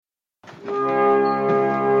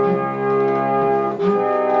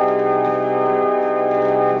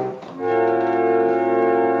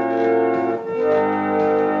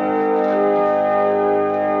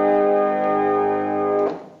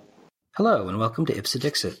Hello, and welcome to Ipse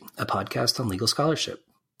Dixit, a podcast on legal scholarship.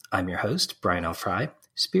 I'm your host, Brian L. Fry,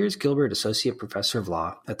 Spears Gilbert Associate Professor of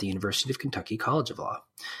Law at the University of Kentucky College of Law.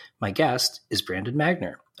 My guest is Brandon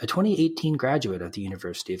Magner, a 2018 graduate of the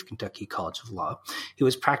University of Kentucky College of Law who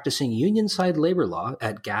was practicing union-side labor law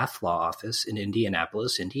at Gath Law Office in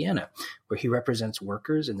Indianapolis, Indiana, where he represents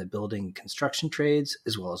workers in the building and construction trades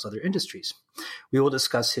as well as other industries. We will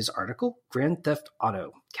discuss his article, Grand Theft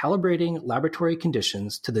Auto, Calibrating Laboratory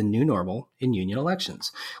Conditions to the New Normal in Union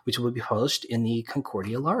Elections, which will be published in the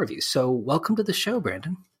Concordia Law Review. So welcome to the show,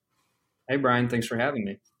 Brandon. Hey, Brian. Thanks for having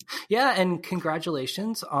me. Yeah, and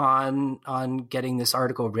congratulations on getting this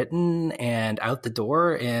article written and out the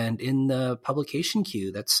door and in the publication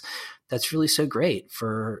queue. That's really so great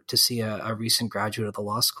to see a recent graduate of the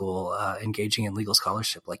law school engaging in legal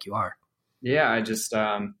scholarship like you are. Yeah, I just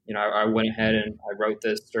I went ahead and I wrote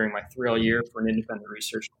this during my 3L year for an independent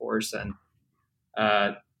research course, and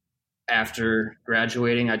after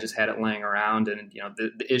graduating, I just had it laying around, and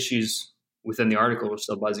the issues within the article were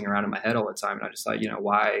still buzzing around in my head all the time. And I just thought,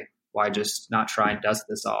 why just not try and dust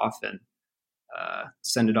this off and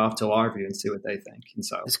send it off to law review and see what they think. And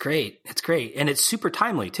so it's great. It's great. And it's super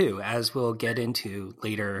timely too, as we'll get into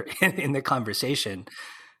later in the conversation.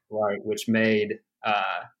 Right. Which made,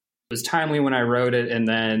 it was timely when I wrote it. And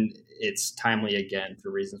then it's timely again for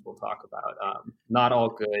reasons we'll talk about. Not all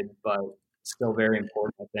good, but still very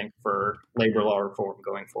important, I think, for labor law reform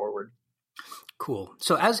going forward. Cool.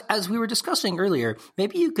 So as we were discussing earlier,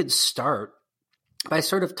 maybe you could start by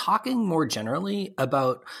sort of talking more generally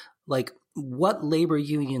about like what labor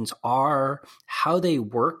unions are, how they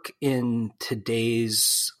work in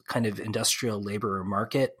today's kind of industrial labor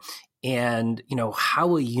market, and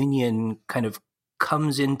how a union kind of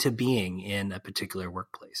comes into being in a particular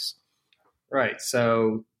workplace. Right.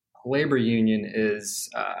 So a labor union is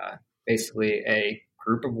basically a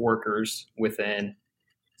group of workers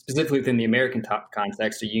specifically within the American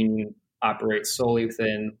context. A union operates solely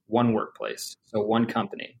within one workplace, so one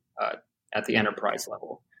company at the enterprise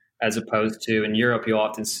level, as opposed to in Europe, you'll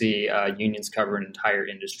often see unions cover an entire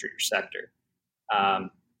industry or sector.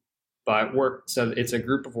 So it's a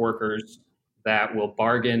group of workers that will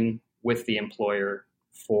bargain with the employer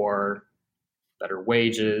for better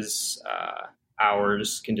wages,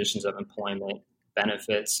 hours, conditions of employment,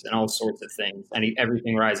 benefits, and all sorts of things.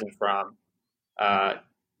 Everything rising from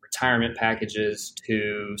retirement packages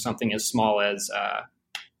to something as small as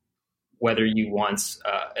whether you want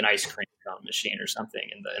an ice cream cone machine or something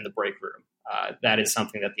in the break room. That is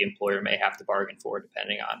something that the employer may have to bargain for,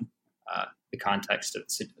 depending on the context of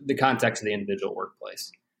the individual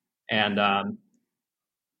workplace. And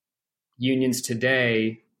unions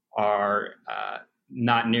today are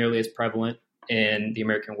not nearly as prevalent in the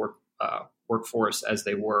American workforce as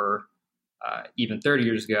they were even 30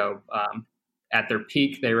 years ago. At their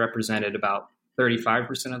peak, they represented about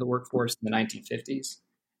 35% of the workforce in the 1950s.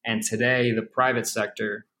 And today, the private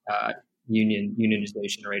sector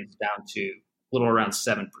unionization rate is down to a little around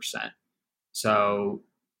 7%. So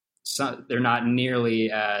they're not nearly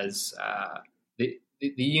as the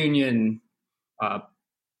union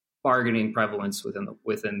bargaining prevalence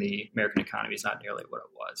within the American economy is not nearly what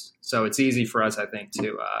it was. So it's easy for us, I think,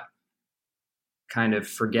 to kind of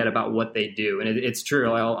forget about what they do. And it's true.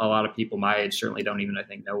 A lot of people my age certainly don't even, I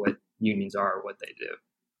think, know what unions are or what they do.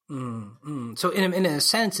 So in a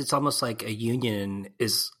sense, it's almost like a union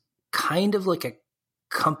is kind of like a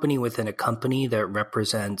company within a company that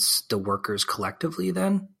represents the workers collectively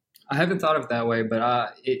then? I haven't thought of it that way, but I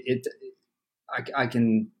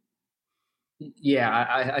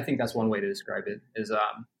think that's one way to describe it is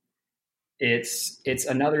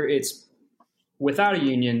it's without a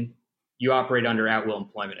union, you operate under at-will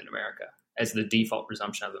employment in America as the default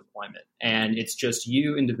presumption of employment. And it's just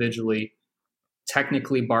you individually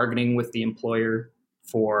technically bargaining with the employer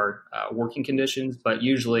for working conditions. But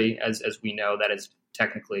usually, as we know, that is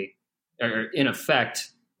technically, or in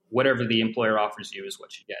effect, whatever the employer offers you is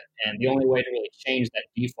what you get. And the only way to really change that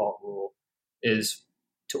default rule is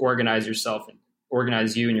to organize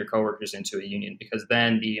you and your coworkers into a union, because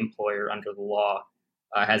then the employer under the law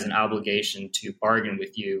has an obligation to bargain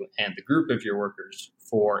with you and the group of your workers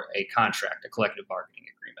for a contract, a collective bargaining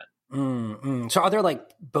agreement. So are there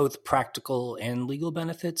like both practical and legal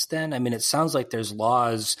benefits then? I mean, it sounds like there's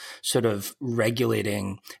laws sort of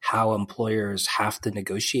regulating how employers have to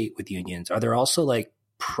negotiate with unions. Are there also like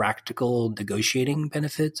practical negotiating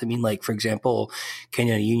benefits? I mean, like, for example, can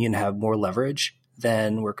a union have more leverage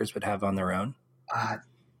than workers would have on their own?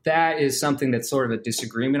 That is something that's sort of a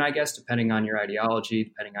disagreement, I guess, depending on your ideology,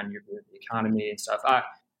 depending on your view of the economy and stuff.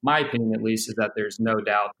 my opinion at least, is that there's no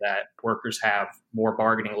doubt that workers have more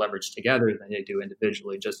bargaining leverage together than they do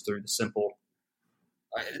individually, just through the simple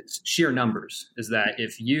sheer numbers. Is that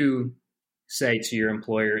if you say to your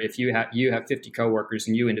employer, if you have 50 coworkers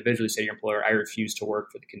and you individually say to your employer, I refuse to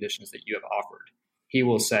work for the conditions that you have offered, he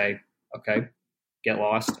will say, okay, get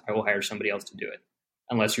lost. I will hire somebody else to do it.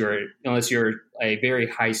 Unless you're a very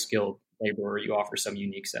high skilled laborer, you offer some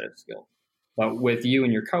unique set of skill. But with you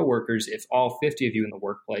and your coworkers, if all 50 of you in the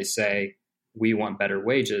workplace say, we want better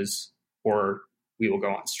wages or we will go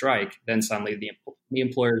on strike, then suddenly the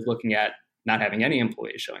employer is looking at not having any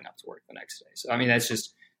employees showing up to work the next day. So, I mean, that's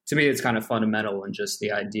just, to me, it's kind of fundamental in just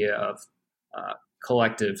the idea of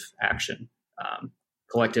collective action,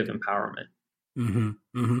 collective empowerment. Mm-hmm,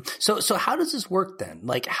 mm-hmm. So how does this work then?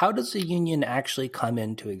 Like, how does a union actually come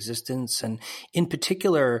into existence? And in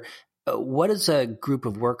particular, what does a group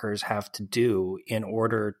of workers have to do in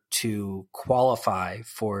order to qualify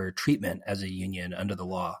for treatment as a union under the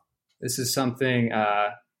law? This is something,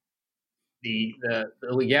 the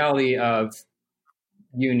legality of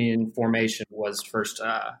union formation was first,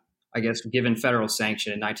 given federal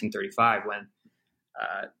sanction in 1935 when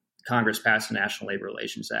Congress passed the National Labor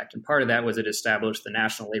Relations Act. And part of that was it established the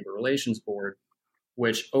National Labor Relations Board,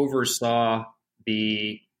 which oversaw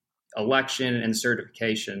the election and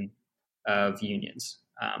certification of unions.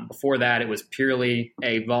 Before that, it was purely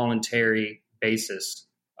a voluntary basis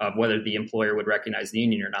of whether the employer would recognize the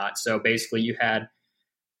union or not. So basically, you had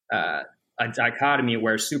a dichotomy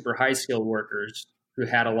where super high skilled workers who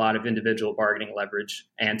had a lot of individual bargaining leverage,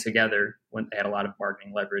 and together, when they had a lot of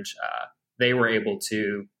bargaining leverage, they were able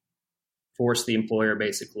to force the employer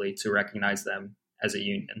basically to recognize them as a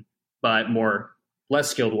union. But less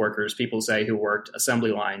skilled workers, people say, who worked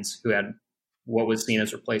assembly lines, who had what was seen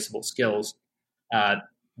as replaceable skills,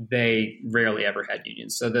 they rarely ever had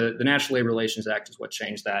unions. So the National Labor Relations Act is what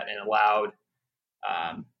changed that and allowed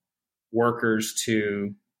workers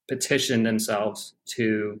to petition themselves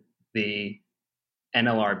to the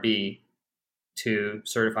NLRB to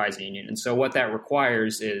certify as a union. And so what that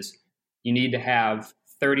requires is you need to have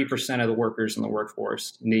 30% of the workers in the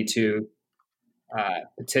workforce need to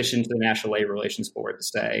petition to the National Labor Relations Board to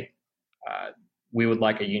say, we would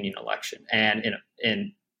like a union election. And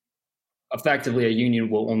in effectively, a union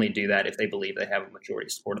will only do that if they believe they have a majority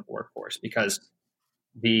support of the workforce, because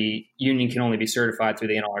the union can only be certified through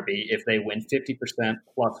the NLRB if they win 50%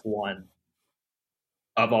 plus one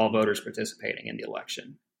of all voters participating in the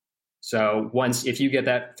election. So if you get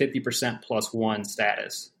that 50% plus one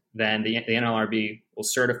status, then the NLRB will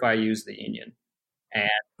certify you as the union. And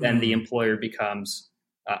then the employer becomes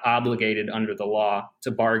obligated under the law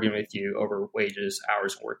to bargain with you over wages,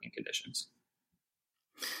 hours, and working conditions.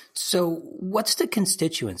 So what's the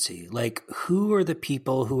constituency? Like, who are the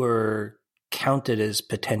people who are counted as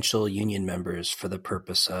potential union members for the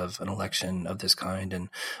purpose of an election of this kind? And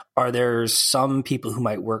are there some people who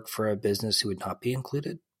might work for a business who would not be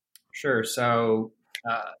included? Sure. So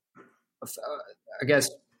I guess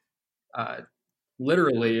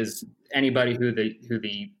literally is anybody who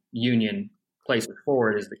the union places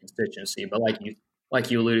forward is the constituency. But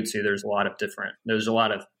like you alluded to, there's a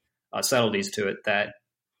lot of subtleties to it that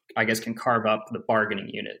I guess can carve up the bargaining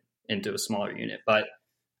unit into a smaller unit. But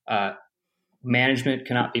management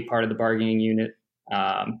cannot be part of the bargaining unit.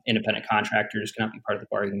 Independent contractors cannot be part of the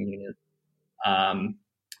bargaining unit.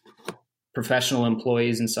 Professional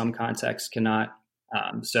employees in some contexts cannot.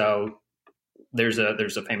 So there's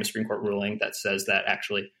a famous Supreme Court ruling that says that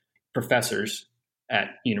actually professors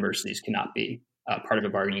at universities cannot be part of a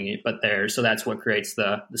bargaining unit. So that's what creates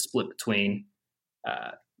the split between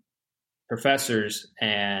professors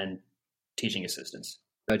and teaching assistants.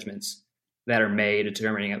 Judgments that are made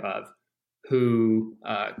determining of who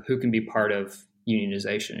can be part of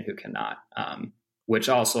unionization and who cannot. Which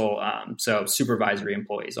also, so supervisory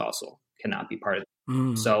employees also cannot be part of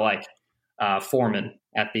it. So like foremen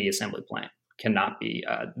at the assembly plant cannot be,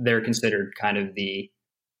 they're considered kind of the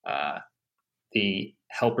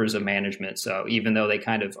helpers of management. So even though they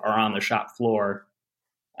kind of are on the shop floor,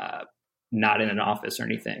 not in an office or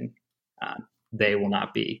anything, they will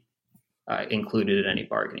not be included in any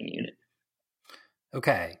bargaining unit.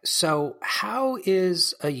 Okay, so how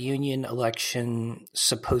is a union election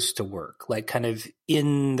supposed to work? Like, kind of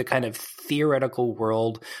in the kind of theoretical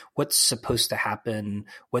world, what's supposed to happen?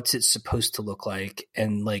 What's it supposed to look like?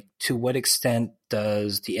 And like, to what extent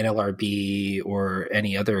does the NLRB or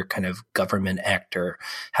any other kind of government actor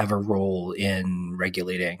have a role in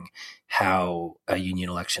regulating how a union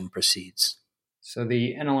election proceeds? So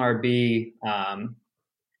the NLRB,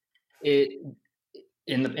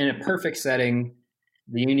 in a perfect setting,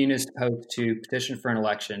 the union is supposed to petition for an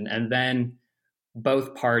election, and then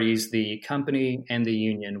both parties, the company and the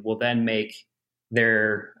union, will then make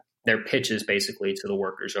their pitches basically to the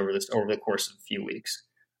workers over the course of a few weeks,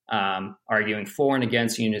 arguing for and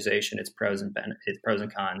against unionization, its pros and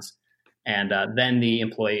cons, and then the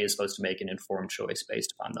employee is supposed to make an informed choice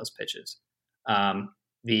based upon those pitches.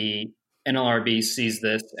 The NLRB sees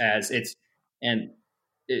this as it's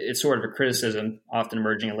sort of a criticism often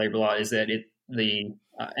emerging in labor law, is that the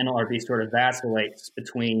NLRB sort of vacillates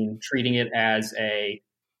between treating it as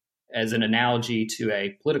an analogy to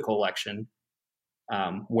a political election,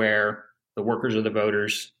 where the workers are the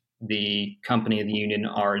voters, the company and the union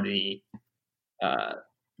are the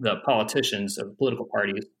politicians of political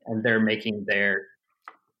parties, and they're making their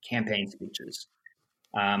campaign speeches.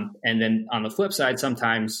 And then on the flip side,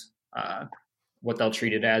 sometimes what they'll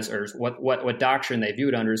treat it as, or what doctrine they view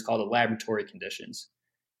it under, is called the laboratory conditions.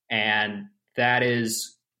 And that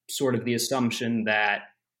is sort of the assumption that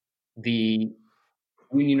the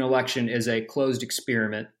union election is a closed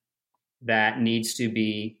experiment that needs to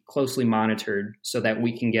be closely monitored so that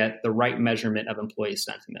we can get the right measurement of employee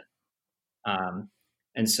sentiment.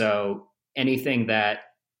 And so anything that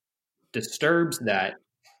disturbs that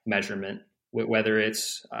measurement, whether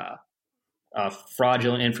it's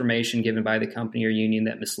fraudulent information given by the company or union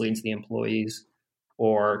that misleads the employees,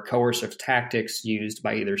 or coercive tactics used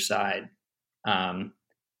by either side,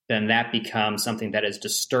 then that becomes something that has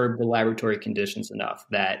disturbed the laboratory conditions enough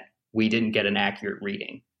that we didn't get an accurate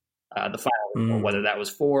reading. The final, whether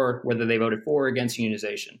they voted for or against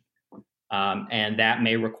unionization. And that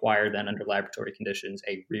may require then, under laboratory conditions,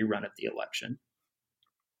 a rerun of the election.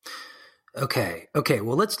 Okay.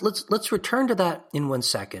 Well, let's return to that in 1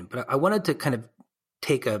 second. But I wanted to kind of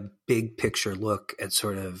take a big picture look at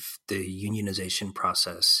sort of the unionization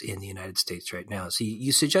process in the United States right now. So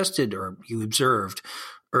you suggested, or you observed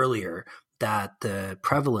earlier, that the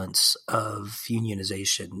prevalence of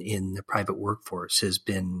unionization in the private workforce has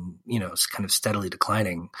been, kind of steadily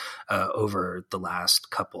declining over the last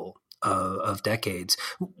couple of decades.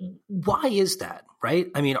 Why is that, right?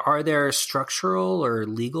 I mean, are there structural or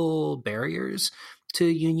legal barriers to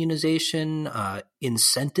unionization,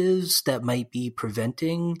 incentives that might be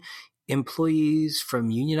preventing employees from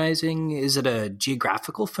unionizing? Is it a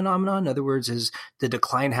geographical phenomenon? In other words, is the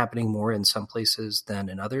decline happening more in some places than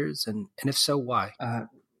in others? And if so, why?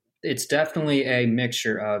 It's definitely a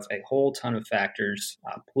mixture of a whole ton of factors,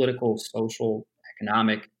 political, social,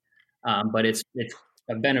 economic, but it's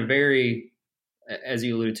been a very, as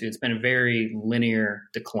you alluded to, it's been a very linear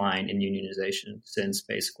decline in unionization since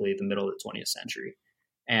basically the middle of the 20th century.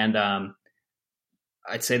 And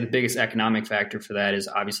I'd say the biggest economic factor for that is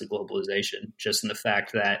obviously globalization, just in the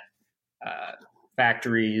fact that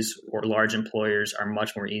factories or large employers are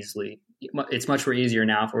it's much more easier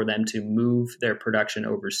now for them to move their production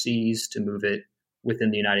overseas, to move it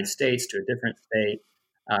within the United States to a different state,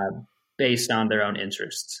 based on their own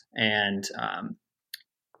interests. And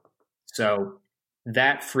so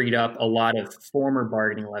that freed up a lot of former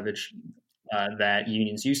bargaining leverage that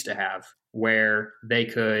unions used to have, where they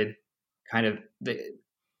could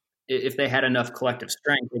if they had enough collective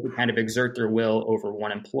strength, they could kind of exert their will over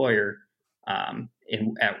one employer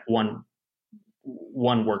at one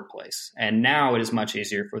workplace. And now it is much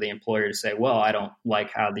easier for the employer to say, well, I don't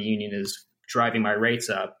like how the union is driving my rates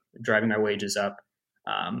up, driving my wages up.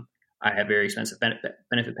 I have very expensive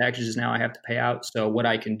benefit packages now I have to pay out. So what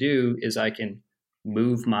I can do is I can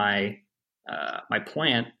move my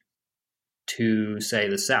plant to, say,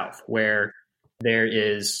 the South, where there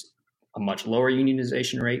is a much lower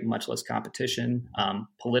unionization rate, much less competition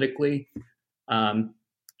politically.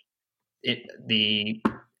 The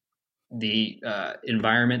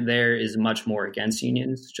environment there is much more against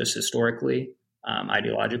unions, just historically,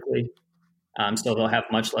 ideologically. So they'll have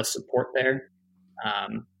much less support there,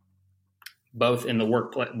 both in the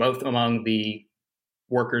workplace, both among the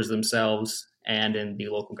workers themselves and in the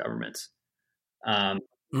local governments.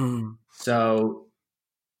 So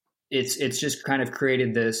it's just kind of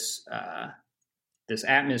created this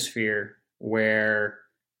atmosphere where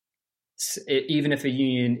even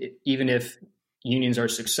if unions are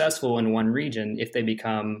successful in one region, if they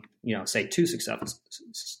become, say too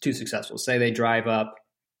successful, say they drive up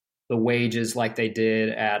the wages like they did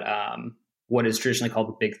at what is traditionally called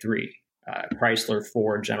the Big Three, Chrysler,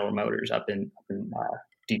 Ford, General Motors up in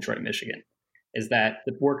Detroit, Michigan, is that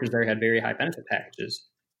the workers there had very high benefit packages,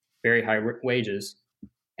 very high wages.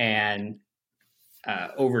 And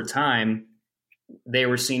over time, they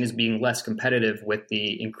were seen as being less competitive with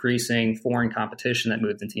the increasing foreign competition that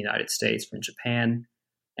moved into the United States from Japan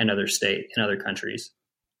and other countries.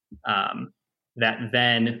 that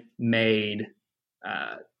then made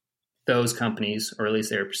those companies, or at least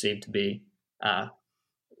they were perceived to be,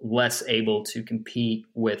 less able to compete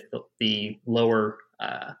with the lower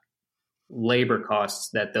labor costs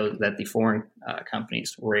that the foreign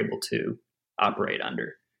companies were able to operate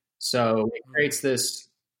under. So it creates this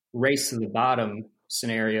race to the bottom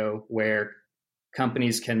scenario where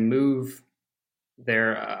companies can move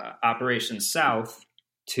their operations south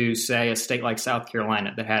to, say, a state like South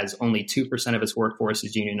Carolina that has only 2% of its workforce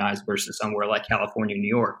is unionized versus somewhere like California, New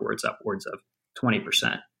York, where it's upwards of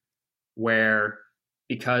 20%, where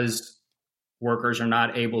because workers are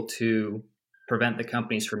not able to prevent the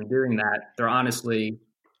companies from doing that, they're honestly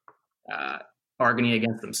bargaining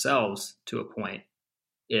against themselves to a point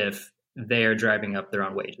if they are driving up their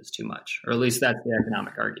own wages too much, or at least that's the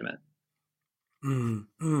economic argument.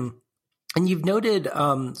 Mm-hmm. And you've noted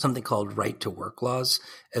something called right to work laws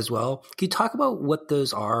as well. Can you talk about what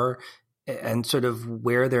those are and sort of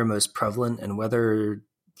where they're most prevalent and whether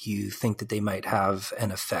you think that they might have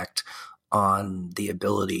an effect on the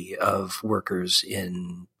ability of workers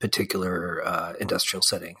in particular industrial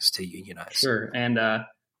settings to unionize? Sure. And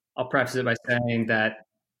I'll preface it by saying that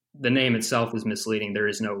the name itself is misleading. There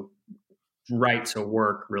is no right to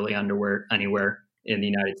work really anywhere in the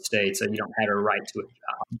United States. So you don't have a right to a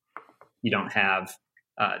job. You don't have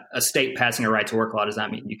a state passing a right to work law does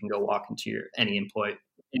not mean you can go walk into any employer's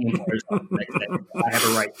office and say, I have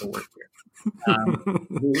a right to work here.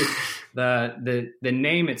 The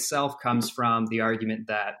name itself comes from the argument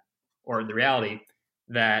that, or the reality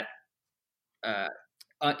that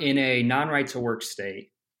in a non-right to work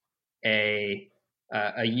state, a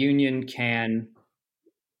union can,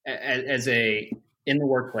 in the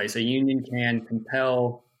workplace, a union can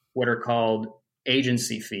compel what are called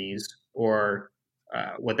agency fees, or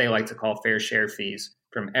what they like to call fair share fees,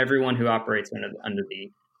 from everyone who operates under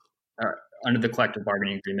the collective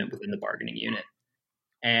bargaining agreement within the bargaining unit.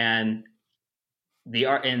 And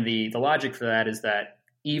the logic for that is that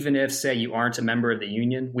even if, say, you aren't a member of the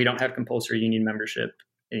union, we don't have compulsory union membership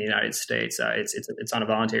in the United States. It's on a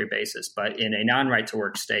voluntary basis. But in a non-right to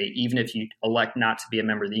work state, even if you elect not to be a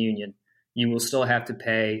member of the union, you will still have to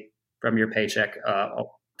pay from your paycheck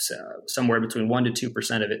somewhere between 1% to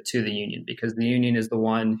 2% of it to the union, because the union is the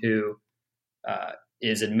one who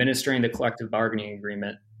is administering the collective bargaining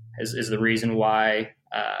agreement, is the reason why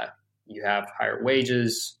you have higher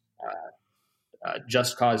wages,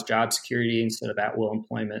 just cause job security instead of at-will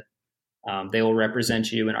employment. They will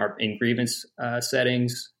represent you in grievance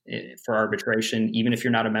settings for arbitration. Even if you're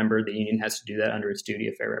not a member, the union has to do that under its duty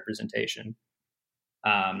of fair representation.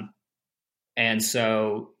 And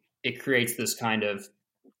so it creates this kind of,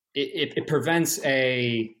 it prevents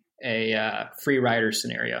a free rider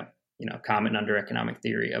scenario, common under economic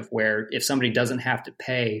theory, of where if somebody doesn't have to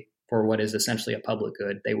pay for what is essentially a public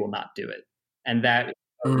good, they will not do it. And that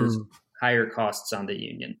is higher costs on the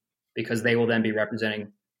union, because they will then be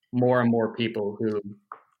representing more and more people who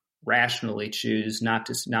rationally choose not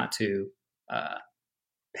to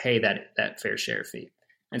pay that fair share fee.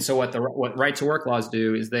 And so what right to work laws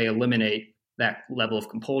do is they eliminate that level of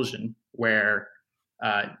compulsion where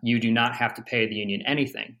you do not have to pay the union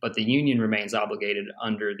anything, but the union remains obligated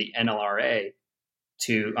under the NLRA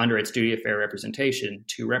under its duty of fair representation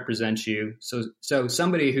to represent you. So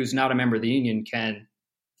somebody who's not a member of the union can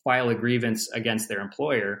file a grievance against their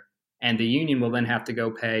employer, and the union will then have to go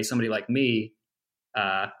pay somebody like me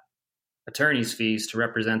attorney's fees to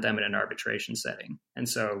represent them in an arbitration setting. And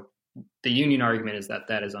so the union argument is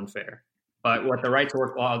that is unfair. But what the right to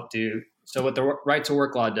work law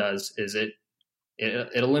does is it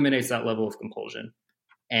eliminates that level of compulsion,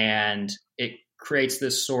 and it creates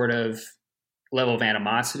this sort of level of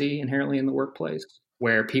animosity inherently in the workplace,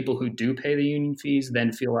 where people who do pay the union fees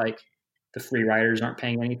then feel like the free riders aren't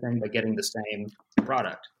paying anything but getting the same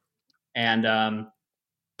product. And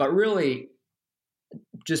but really,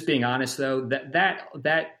 just being honest though,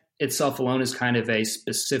 that itself alone is kind of a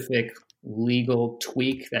specific legal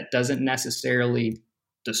tweak that doesn't necessarily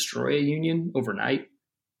destroy a union overnight.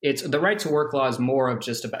 It's the right to work law is more of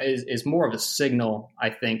a signal, I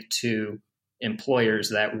think, to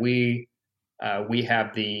employers that we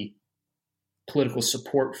have the political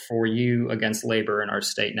support for you against labor in our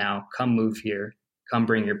state now. Come move here. Come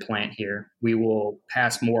bring your plant here. We will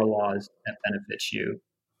pass more laws that benefit you.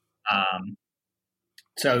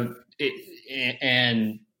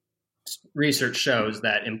 And research shows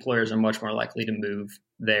that employers are much more likely to move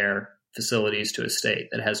their facilities to a state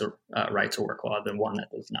that has a right to work law than one that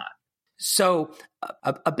does not. So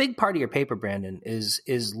a big part of your paper, Brandon,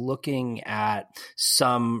 is looking at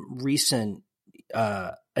some recent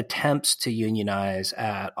attempts to unionize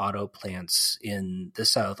at auto plants in the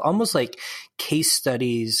South, almost like case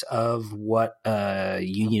studies of what a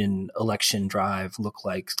union election drive looks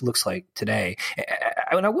like today.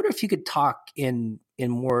 And I wonder if you could talk in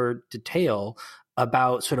more detail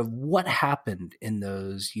about sort of what happened in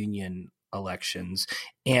those union elections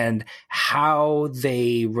and how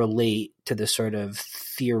they relate to the sort of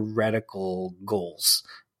theoretical goals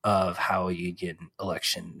of how a union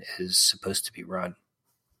election is supposed to be run.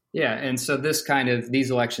 Yeah, and so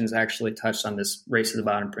these elections actually touched on this race to the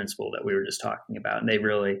bottom principle that we were just talking about, and they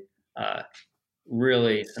really,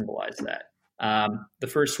 really symbolize that. The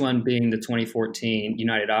first one being the 2014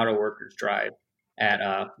 United Auto Workers drive at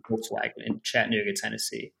Volkswagen in Chattanooga,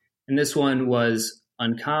 Tennessee. And this one was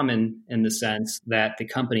uncommon in the sense that the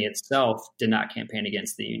company itself did not campaign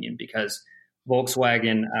against the union, because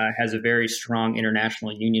Volkswagen has a very strong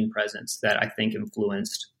international union presence that I think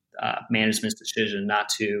influenced management's decision not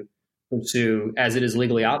to pursue, as it is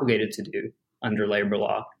legally obligated to do under labor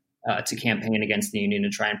law, to campaign against the union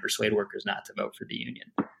and try and persuade workers not to vote for the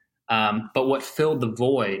union. But what filled the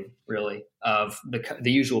void, really, of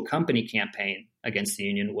the usual company campaign against the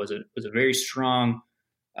union was a very strong,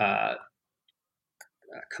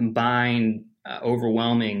 combined,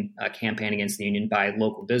 overwhelming campaign against the union by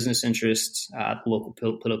local business interests, the local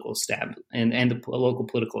political and the local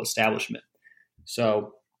political establishment.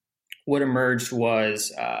 So, what emerged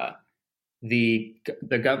was the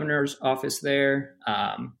governor's office there,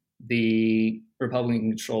 the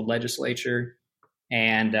Republican-controlled legislature,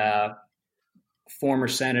 and former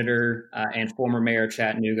senator and former mayor of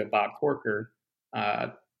Chattanooga, Bob Corker.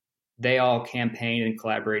 They all campaigned and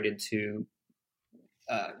collaborated to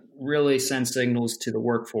really send signals to the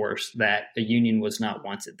workforce that a union was not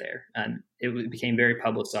wanted there, and it became very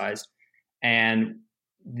publicized. And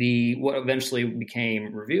what eventually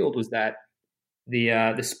became revealed was that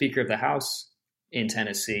the Speaker of the House in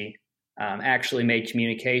Tennessee actually made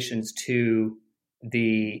communications to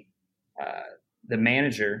the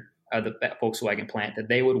manager of the Volkswagen plant that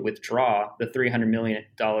they would withdraw the $300 million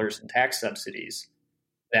in tax subsidies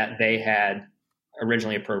that they had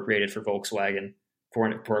originally appropriated for Volkswagen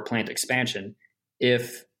for a plant expansion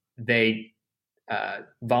if they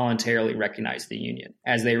voluntarily recognized the union,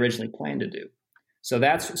 as they originally planned to do. So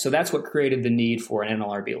that's what created the need for an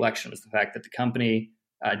NLRB election, was the fact that the company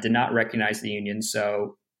did not recognize the union.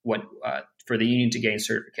 So for the union to gain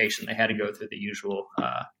certification, they had to go through the usual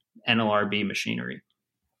NLRB machinery.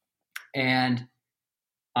 And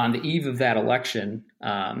on the eve of that election,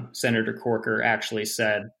 Senator Corker actually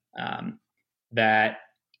said that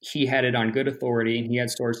he had it on good authority, and he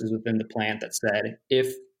had sources within the plant that said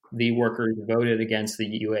if the workers voted against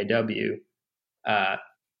the UAW,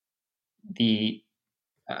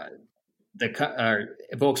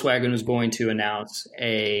 Volkswagen was going to announce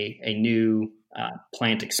a new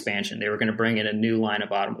plant expansion. They were going to bring in a new line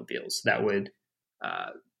of automobiles that would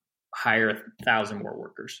hire 1,000 more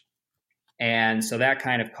workers. And so that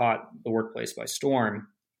kind of caught the workplace by storm.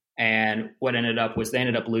 And what ended up was they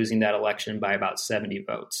ended up losing that election by about 70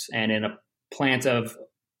 votes. And in a plant of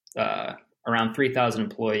around 3,000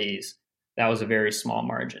 employees, that was a very small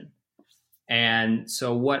margin. And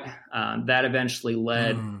so what that eventually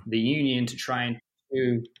led the union to try and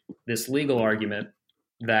pursue this legal argument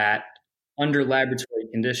that under laboratory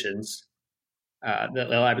conditions, the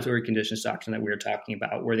laboratory conditions doctrine that we were talking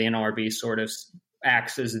about, where the NLRB sort of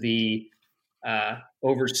acts as the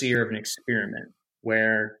overseer of an experiment,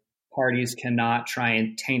 where parties cannot try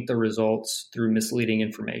and taint the results through misleading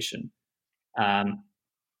information,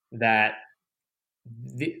 that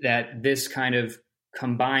this kind of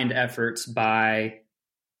combined efforts by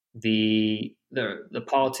the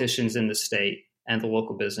politicians in the state and the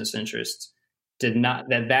local business interests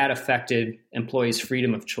that affected employees'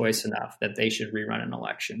 freedom of choice enough that they should rerun an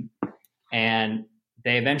election. And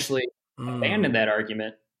they eventually abandoned that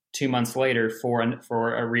argument 2 months later for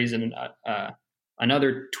a reason,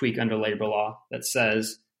 another tweak under labor law that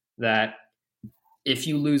says that if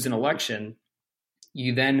you lose an election,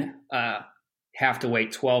 you then have to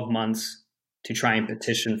wait 12 months to try and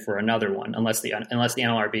petition for another one, unless the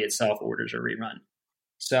NLRB itself orders a rerun.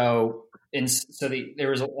 So the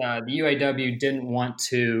UAW didn't want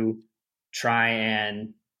to try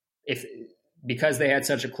and, because they had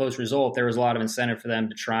such a close result, there was a lot of incentive for them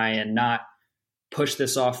to try and not push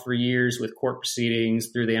this off for years with court proceedings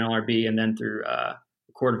through the NLRB and then through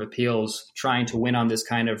the Court of Appeals, trying to win on this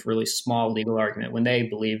kind of really small legal argument when they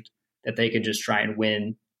believed that they could just try and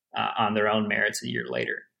win on their own merits a year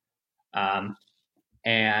later.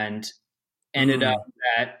 And ended up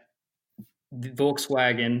that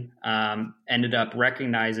Volkswagen ended up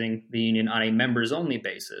recognizing the union on a members-only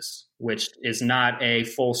basis, which is not a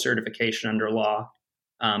full certification under law,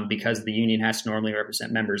 because the union has to normally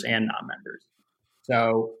represent members and non-members.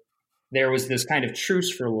 So there was this kind of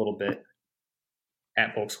truce for a little bit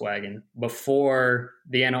at Volkswagen before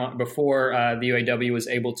the UAW was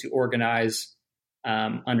able to organize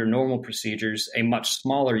under normal procedures a much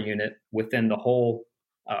smaller unit within the whole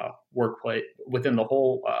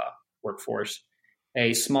workforce,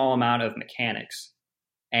 a small amount of mechanics.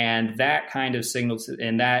 And that kind of signaled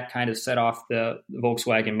and that kind of set off the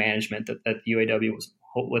Volkswagen management that the UAW was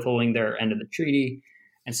withholding their end of the treaty.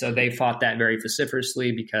 And so they fought that very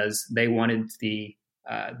vociferously because they wanted the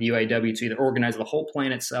UAW to either organize the whole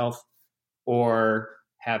plan itself or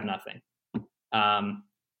have nothing.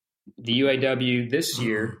 The UAW this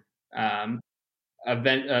year, a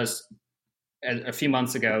few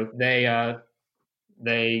months ago,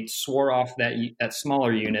 they swore off that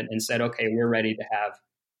smaller unit and said, "Okay, we're ready to have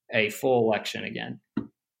a full election again."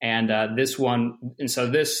 And this time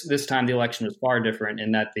the election was far different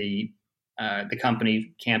in that the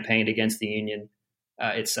company campaigned against the union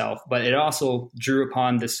itself, but it also drew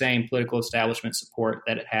upon the same political establishment support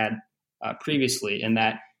that it had previously, in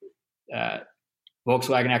that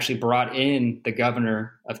Volkswagen actually brought in the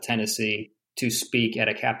governor of Tennessee to speak at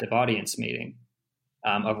a captive audience meeting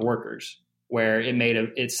of workers, where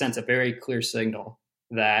it sent a very clear signal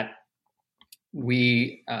that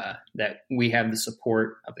we have the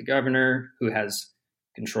support of the governor, who has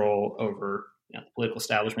control over the political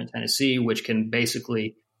establishment in Tennessee, which can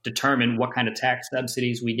basically determine what kind of tax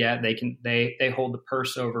subsidies we get. They hold the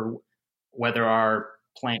purse over whether our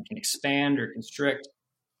plant can expand or constrict.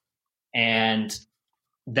 And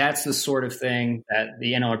that's the sort of thing that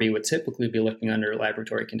the NLRB would typically be looking under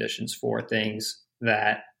laboratory conditions for, things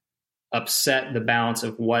that upset the balance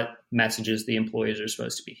of what messages the employees are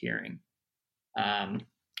supposed to be hearing. And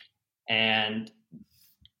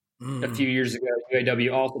a few years ago,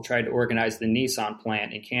 UAW also tried to organize the Nissan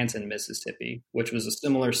plant in Canton, Mississippi, which was a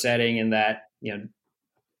similar setting in that,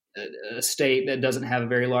 a state that doesn't have a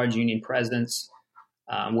very large union presence,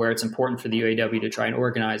 where it's important for the UAW to try and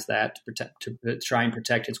organize that to try and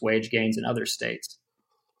protect its wage gains in other states.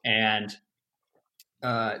 And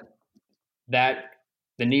the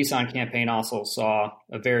Nissan campaign also saw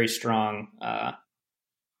a very strong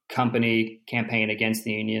company campaign against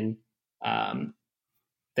the union.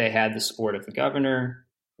 They had the support of the governor.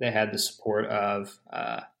 They had the support of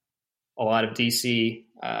a lot of DC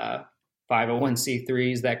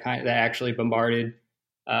 501c3s that actually bombarded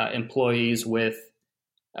employees with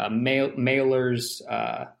mailers,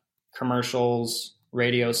 commercials,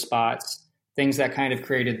 radio spots, things that kind of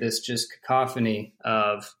created this just cacophony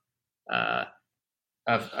of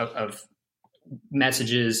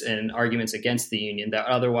messages and arguments against the union that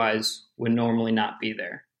otherwise would normally not be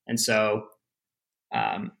there. And so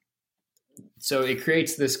it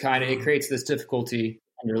creates this difficulty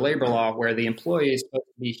under labor law, where the employee is supposed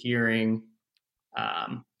to be hearing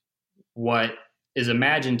what is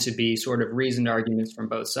imagined to be sort of reasoned arguments from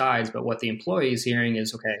both sides, but what the employee is hearing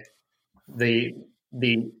is, okay,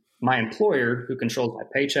 my employer, who controls my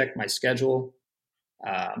paycheck, my schedule,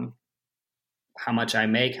 how much I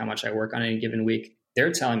make, how much I work on any given week,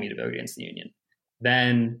 they're telling me to vote against the union.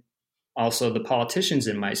 Then also the politicians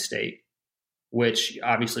in my state, which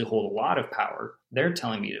obviously hold a lot of power, they're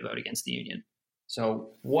telling me to vote against the union.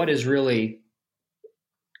 So what is really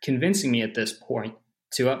convincing me at this point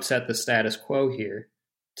to upset the status quo here,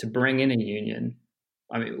 to bring in a union?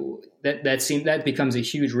 I mean, that becomes a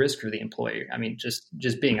huge risk for the employer. I mean, just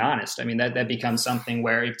being honest. I mean, that becomes something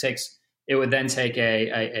where it would then take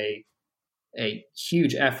a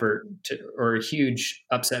huge effort or a huge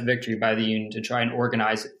upset victory by the union to try and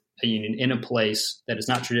organize a union in a place that does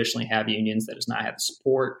not traditionally have unions, that does not have the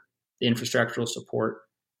support, the infrastructural support,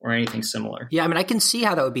 or anything similar. Yeah, I mean, I can see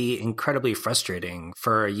how that would be incredibly frustrating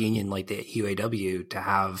for a union like the UAW to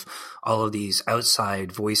have all of these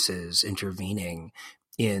outside voices intervening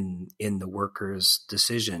in the workers'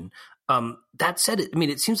 decision. That said, I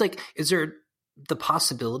mean, it seems like, is there the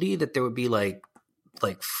possibility that there would be like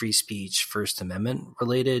free speech, First Amendment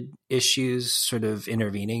related issues sort of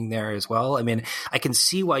intervening there as well? I mean, I can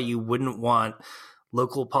see why you wouldn't want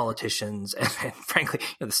local politicians and frankly,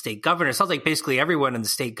 the state governor. It sounds like basically everyone in the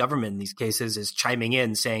state government in these cases is chiming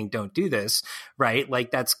in saying, don't do this, right? Like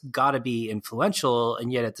that's got to be influential.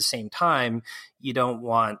 And yet at the same time, you don't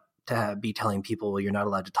want to be telling people you're not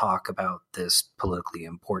allowed to talk about this politically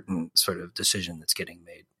important sort of decision that's getting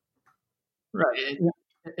made. Right.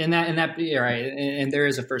 And that right. And there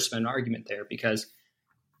is a First Amendment argument there, because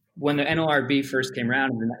when the NLRB first came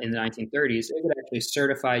around in the 1930s, it would actually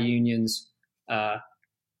certify unions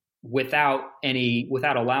without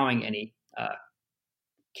allowing any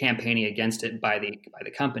campaigning against it by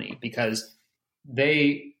the company, because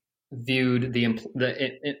they viewed the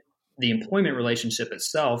employment relationship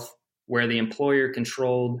itself, where the employer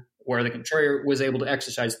was able to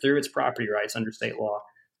exercise through its property rights under state law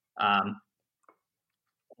a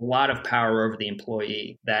lot of power over the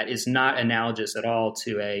employee that is not analogous at all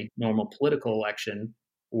to a normal political election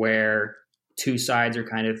where two sides are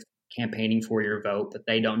kind of campaigning for your vote, but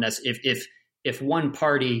they don't necessarily. If one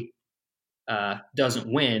party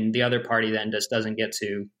doesn't win, the other party then just doesn't get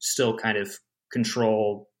to still kind of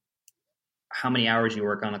control how many hours you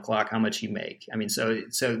work on the clock, how much you make. I mean, so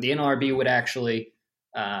the NLRB would actually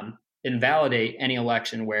invalidate any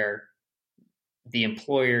election where the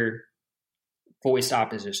employer voiced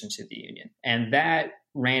opposition to the union. And that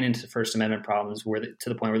ran into First Amendment problems to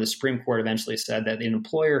the point where the Supreme Court eventually said that an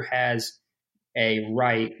employer has a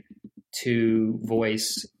right to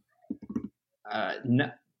voice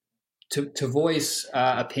voice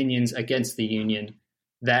opinions against the union,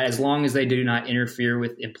 that as long as they do not interfere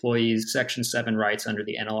with employees' Section 7 rights under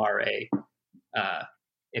the NLRA,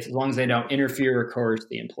 as long as they don't interfere or coerce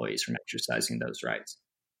the employees from exercising those rights.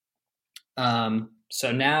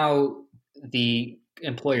 So now the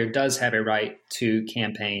employer does have a right to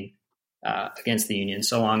campaign against the union,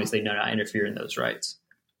 so long as they do not interfere in those rights.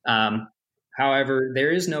 However,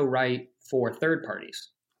 there is no right for third parties.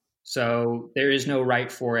 So there is no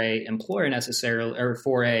right for a employer necessarily, or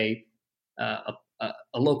for a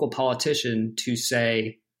local politician to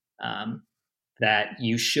say that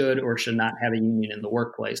you should or should not have a union in the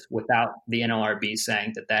workplace without the NLRB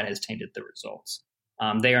saying that has tainted the results.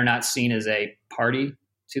 They are not seen as a party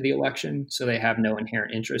to the election, so they have no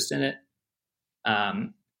inherent interest in it.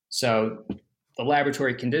 So the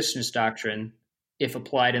laboratory conditions doctrine, if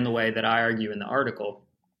applied in the way that I argue in the article,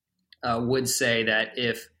 would say that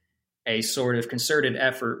if a sort of concerted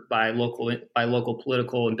effort by local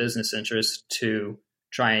political and business interests to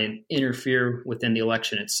try and interfere within the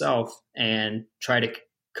election itself and try to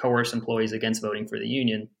coerce employees against voting for the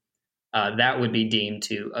union, that would be deemed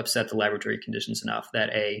to upset the laboratory conditions enough that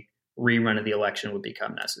a rerun of the election would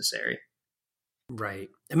become necessary. Right.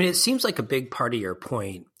 I mean, it seems like a big part of your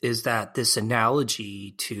point is that this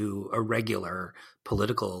analogy to a regular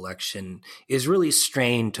political election is really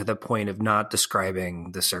strained to the point of not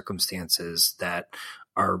describing the circumstances that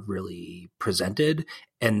are really presented,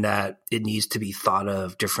 and that it needs to be thought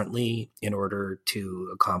of differently in order to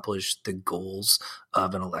accomplish the goals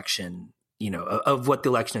of an election, of what the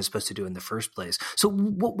election is supposed to do in the first place. So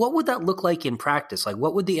what would that look like in practice? Like,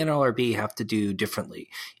 what would the NLRB have to do differently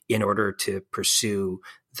in order to pursue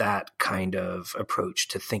that kind of approach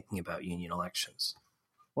to thinking about union elections?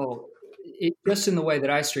 Well, just in the way that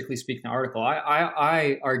I strictly speak in the article,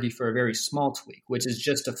 I argue for a very small tweak, which is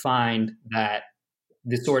just to find that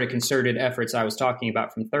the sort of concerted efforts I was talking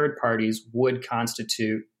about from third parties would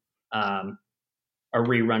constitute a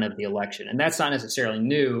rerun of the election. And that's not necessarily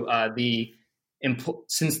new.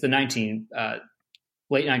 Since the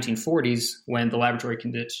late 1940s, when the laboratory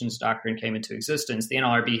conditions doctrine came into existence, the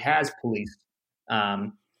NLRB has policed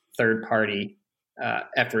third-party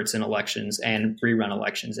efforts in elections and rerun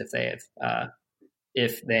elections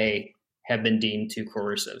if they have been deemed too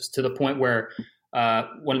coercive. To the point where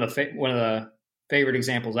one of the favorite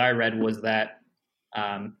examples I read was that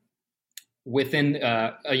within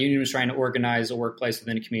a union was trying to organize a workplace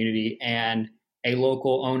within a community, and a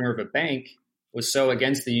local owner of a bank was so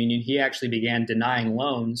against the union, he actually began denying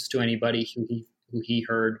loans to anybody who he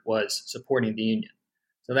heard was supporting the union.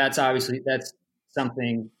 So that's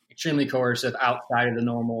something extremely coercive outside of the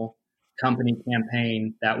normal company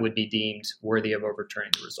campaign that would be deemed worthy of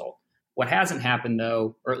overturning the result. What hasn't happened,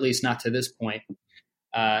 though, or at least not to this point,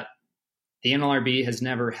 the NLRB has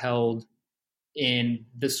never held in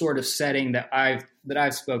the sort of setting that I've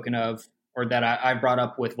spoken of, or that I brought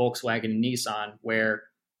up with Volkswagen and Nissan, where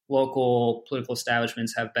local political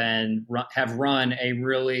establishments have run a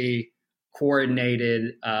really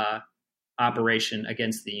coordinated operation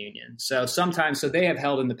against the union. So they have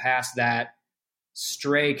held in the past that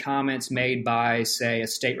stray comments made by, say, a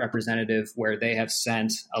state representative, where they have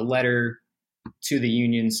sent a letter to the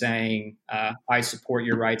union saying, I support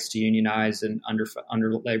your rights to unionize and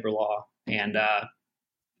under labor law, and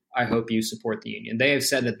I hope you support the union. They have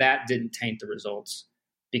said that didn't taint the results,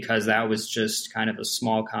 because that was just kind of a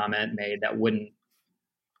small comment made that wouldn't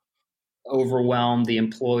overwhelm the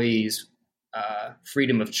employees'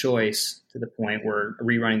 freedom of choice to the point where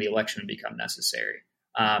rerunning the election would become necessary.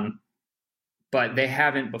 But they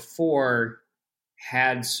haven't before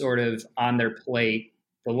had sort of on their plate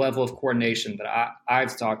the level of coordination that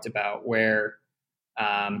I've talked about, where,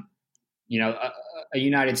 a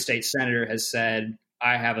United States senator has said,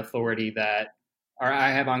 I have on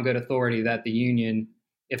good authority that the union,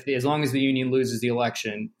 as long as the union loses the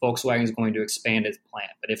election, Volkswagen is going to expand its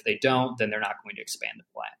plant. But if they don't, then they're not going to expand the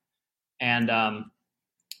plant. And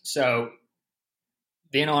so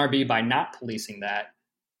the NLRB, by not policing that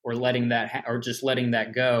or letting that or just letting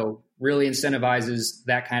that go, really incentivizes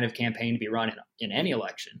that kind of campaign to be run in any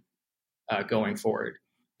election going forward.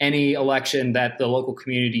 Any election that the local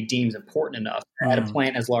community deems important enough, at a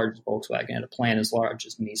plant as large as Volkswagen, at a plant as large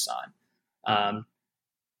as Nissan.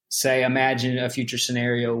 Imagine a future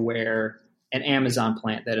scenario where an Amazon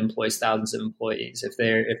plant that employs thousands of employees, if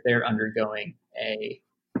they're undergoing a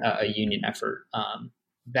union effort,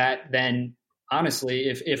 that then honestly,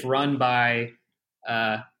 if run by,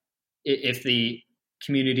 if the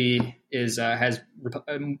community has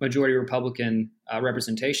majority Republican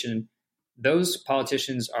representation, those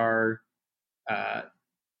politicians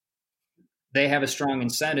they have a strong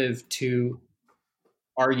incentive to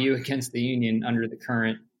argue against the union under the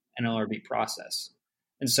current NLRB process.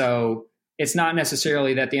 And so it's not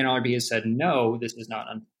necessarily that the NLRB has said, no, this does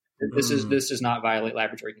not violate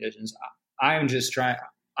laboratory conditions. I'm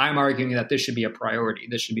arguing that this should be a priority.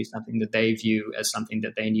 This should be something that they view as something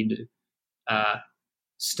that they need to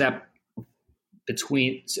step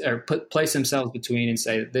between, or place themselves between, and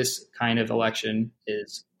say that this kind of election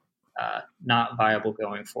is not viable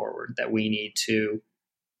going forward, that we need to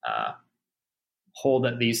hold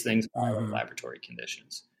that these things violate laboratory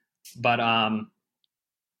conditions. But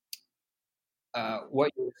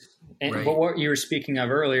what you were speaking of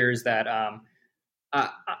earlier is that I'm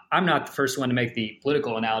not the first one to make the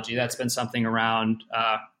political analogy. That's been something around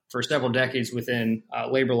for several decades within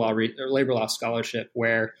labor law scholarship,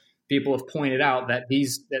 where people have pointed out that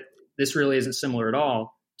this really isn't similar at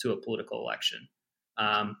all to a political election.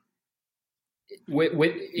 In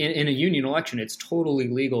a union election, it's totally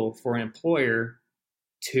legal for an employer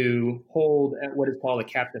to hold at what is called a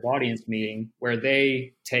captive audience meeting, where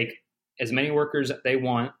they take as many workers that they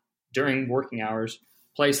want during working hours,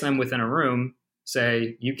 place them within a room,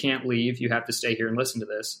 say, you can't leave, you have to stay here and listen to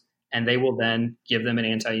this. And they will then give them an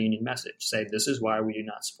anti-union message, say, this is why we do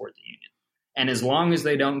not support the union. And as long as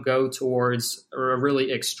they don't go towards a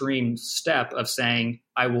really extreme step of saying,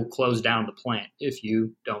 I will close down the plant if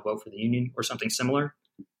you don't vote for the union or something similar,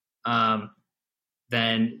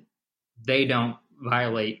 then they don't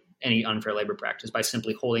violate any unfair labor practice by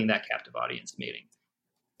simply holding that captive audience meeting.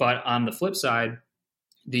 But on the flip side,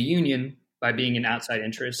 the union, by being an outside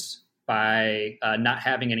interest, by not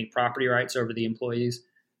having any property rights over the employees,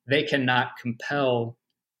 they cannot compel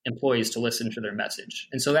employees to listen to their message.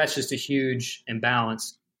 And so that's just a huge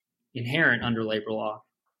imbalance inherent under labor law,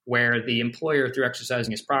 where the employer, through exercising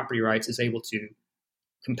his property rights, is able to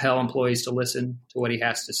compel employees to listen to what he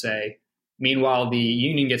has to say. Meanwhile, the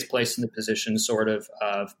union gets placed in the position sort of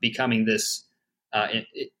becoming this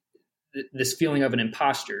feeling of an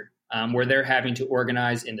imposter, where they're having to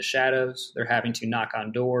organize in the shadows, they're having to knock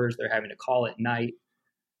on doors, they're having to call at night,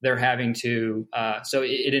 they're having to so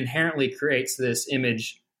it inherently creates this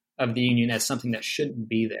image of the union as something that shouldn't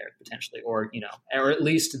be there potentially, or at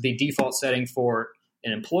least the default setting for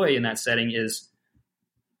an employee in that setting is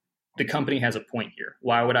the company has a point here.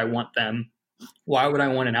 Why would I want them? Why would I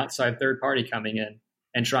want an outside third party coming in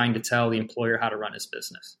and trying to tell the employer how to run his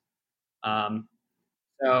business? So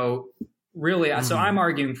I'm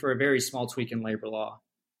arguing for a very small tweak in labor law,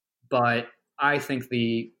 but I think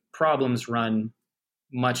the problems run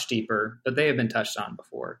much deeper, but they have been touched on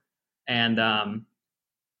before. And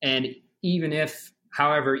even if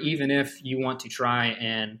you want to try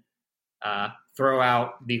and throw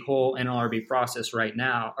out the whole NLRB process right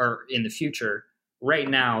now or in the future, right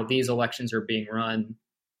now, these elections are being run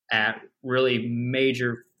at really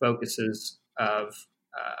major focuses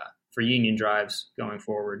for union drives going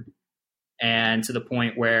forward. And to the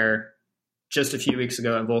point where just a few weeks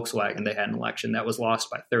ago at Volkswagen, they had an election that was lost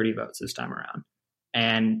by 30 votes this time around.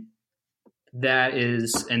 And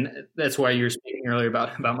that's why you were speaking earlier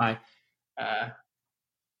about my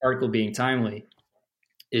article being timely,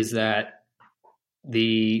 is that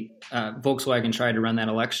the Volkswagen tried to run that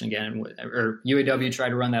election again, or UAW tried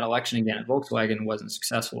to run that election again at Volkswagen and wasn't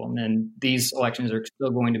successful. And then these elections are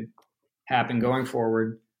still going to happen going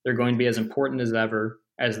forward. They're going to be as important as ever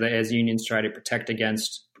as unions try to protect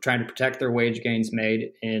their wage gains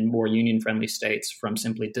made in more union-friendly states from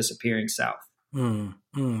simply disappearing south.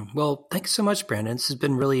 Well, thanks so much, Brandon. This has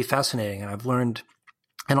been really fascinating, and I've learned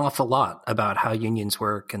an awful lot about how unions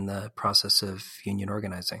work and the process of union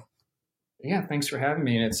organizing. Yeah, thanks for having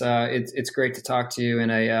me. And it's great to talk to you in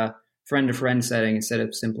a friend-to-friend setting instead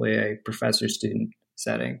of simply a professor-student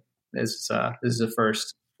setting. This is a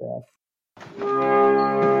first.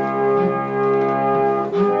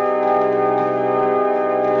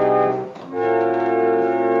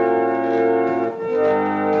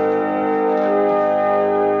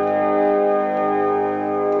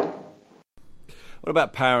 What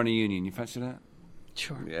about Power in the Union? You fancy that?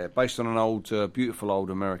 Sure. Yeah, based on an old, beautiful old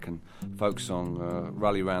American folk song,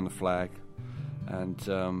 Rally Round the Flag.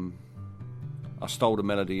 And I stole the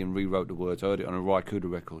melody and rewrote the words. I heard it on a Ry Cooder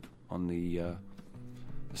record on the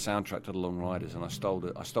soundtrack to The Long Riders, and I stole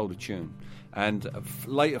the tune. And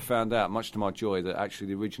later found out, much to my joy, that actually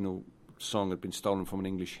the original song had been stolen from an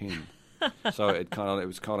English hymn. So it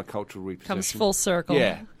was kind of cultural repossession. Comes full circle.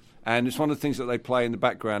 Yeah. And it's one of the things that they play in the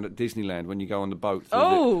background at Disneyland when you go on the boat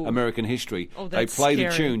through the American history. Oh, they play scary.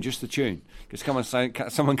 the tune, just the tune. Because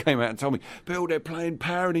someone came out and told me, Bill, they're playing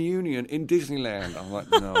Power in the Union in Disneyland. I'm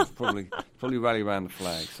like, no, it's probably Rally Round the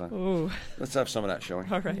Flag. So Ooh. Let's have some of that, shall we?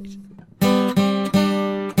 All right.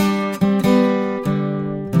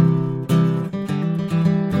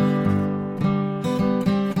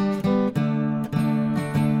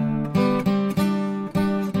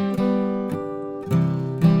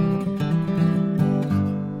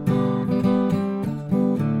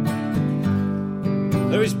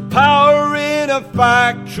 There is power in a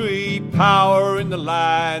factory, power in the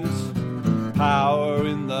land, power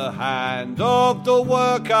in the hand of the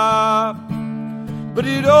worker. But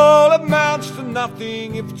it all amounts to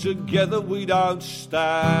nothing if together we don't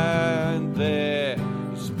stand. There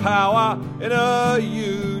is power in a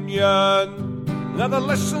union. Now the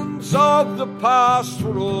lessons of the past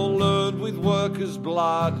were all learned with workers'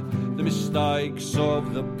 blood. The mistakes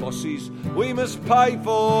of the bosses we must pay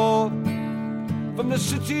for. From the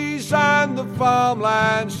cities and the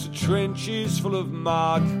farmlands to trenches full of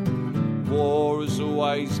mud. War has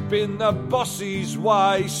always been the boss's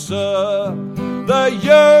way, sir. The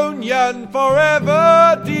union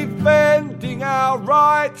forever defending our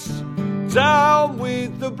rights. Down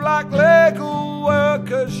with the black legal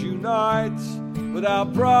workers unite. With our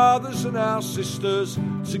brothers and our sisters,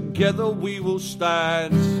 together we will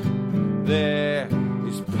stand. There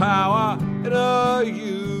is power in a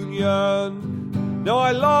union. Now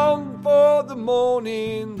I long for the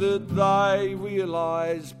morning that they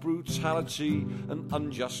realise brutality and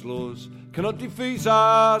unjust laws cannot defeat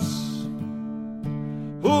us.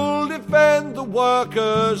 Who'll defend the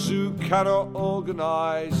workers who cannot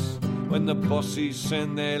organise when the bosses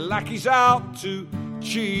send their lackeys out to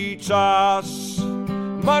cheat us?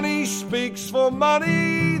 Money speaks for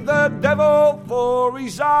money, the devil for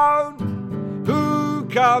his own. Who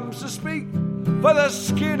comes to speak for the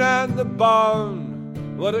skin and the bone?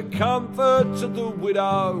 What a comfort to the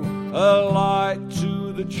widow, a light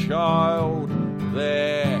to the child.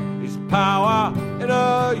 There is power in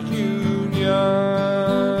a union.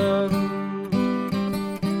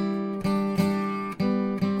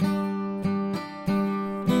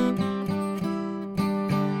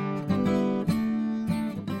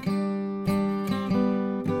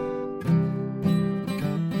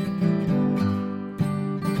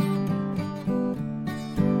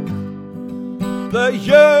 The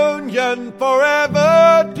union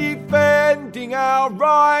forever defending our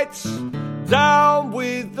rights. Down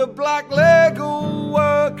with the black legal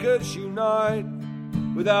workers unite.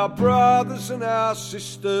 With our brothers and our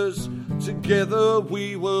sisters, together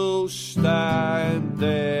we will stand.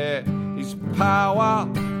 There is power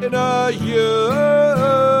in a union.